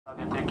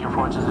Thank you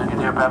for choosing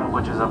Ethiopian,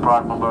 which is a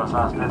proud member of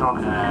SAS Network,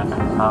 and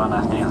have a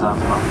nice day in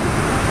Zanzibar.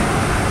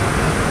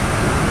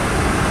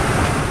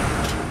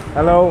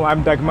 Hello,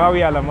 I'm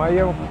Dagmawi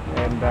Alemayehu,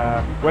 and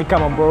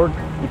welcome on board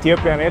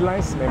Ethiopian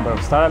Airlines, member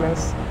of Star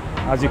Alliance.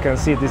 As you can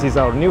see, this is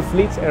our new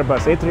fleet,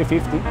 Airbus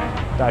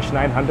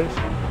A350-900,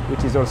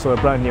 which is also a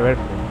brand new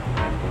airplane.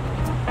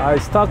 I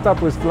started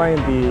up with flying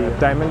the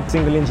Diamond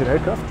single-engine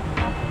aircraft.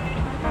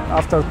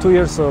 After 2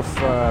 years of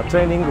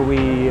training,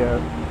 we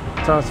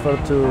transferred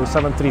to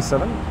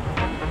 737,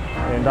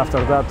 and after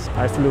that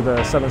I flew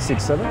the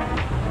 767,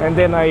 and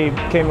then I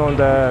came on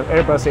the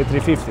Airbus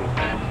A350.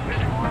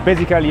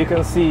 Basically, you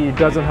can see it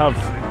doesn't have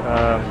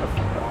a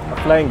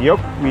flying yoke.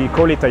 We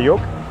call it a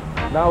yoke.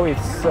 Now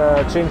it's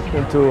changed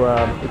into,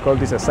 we call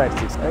this a side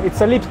seat.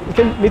 It's a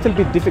little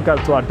bit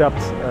difficult to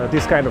adapt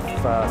this kind of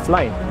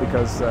flying,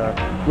 because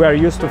we are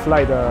used to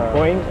fly the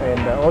Boeing, and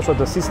also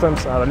the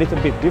systems are a little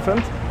bit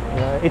different.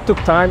 It took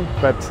time,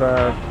 but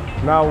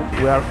now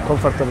we are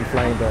comfortable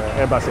flying the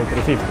Airbus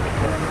A350.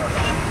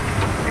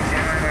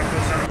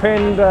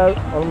 Spent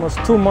almost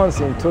 2 months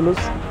in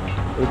Toulouse,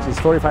 which is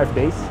 45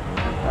 days.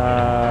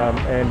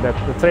 And the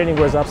training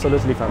was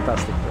absolutely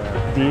fantastic.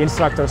 The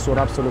instructors were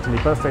absolutely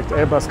perfect.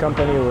 Airbus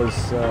company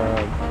was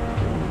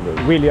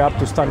really up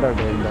to standard,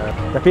 and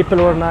the people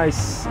were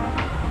nice.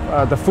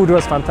 The food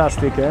was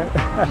fantastic.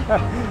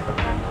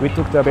 We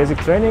took the basic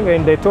training,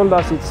 and they told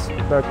us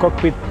the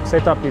cockpit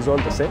setup is all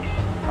the same.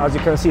 As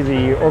you can see,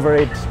 the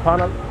overhead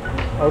panel,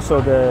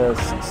 also the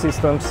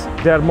systems,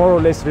 they are more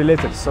or less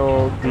related.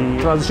 So the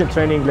transition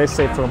training, let's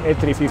say from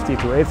A350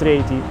 to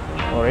A380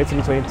 or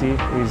A320,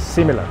 is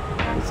similar.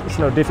 It's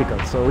not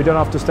difficult, so we don't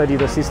have to study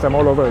the system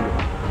all over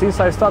again. Since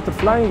I started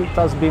flying, it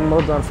has been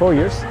more than 4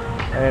 years,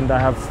 and I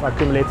have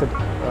accumulated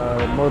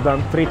more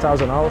than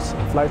 3,000 hours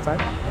of flight time.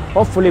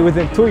 Hopefully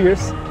within 2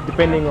 years,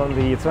 depending on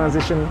the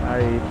transition,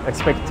 I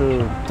expect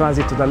to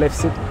transit to the left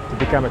seat to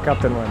become a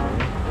captain one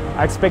day.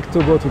 I expect to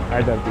go to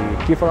either the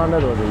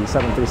Q400 or the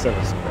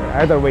 737s.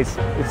 Either way,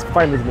 it's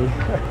fine with me.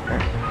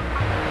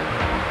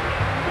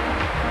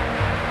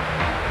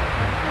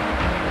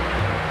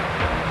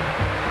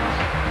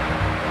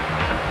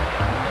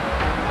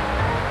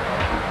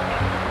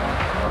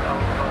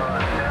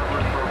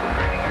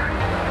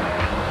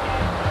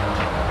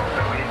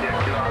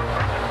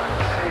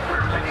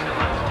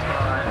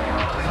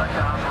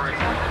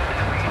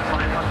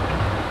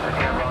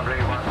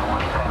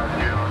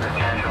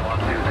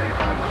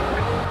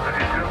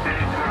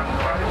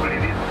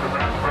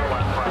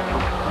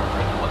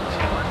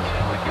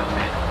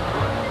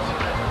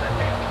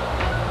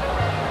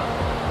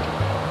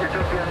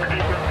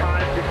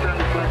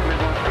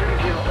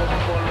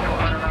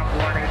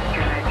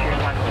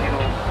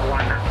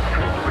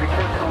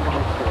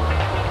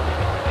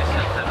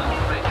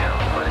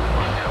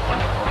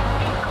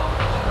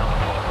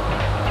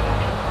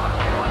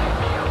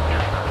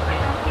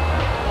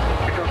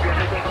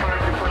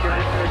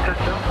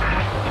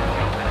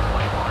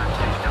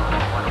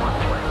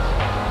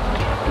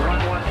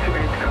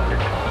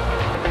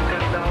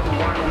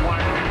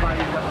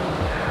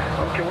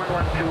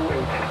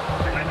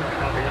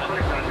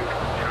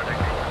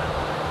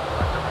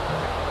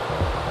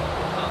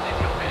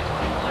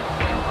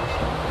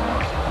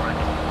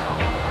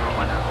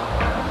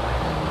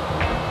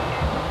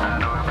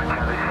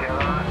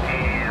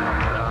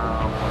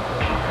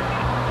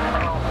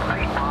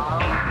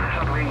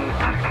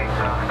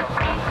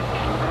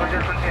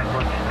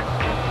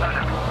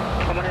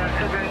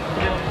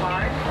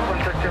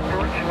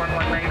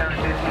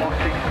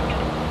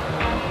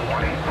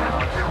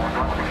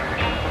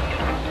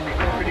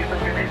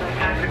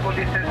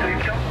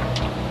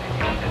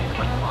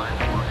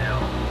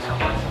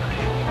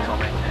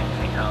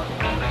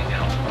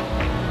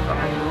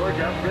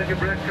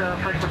 Black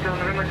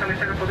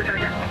 5 position.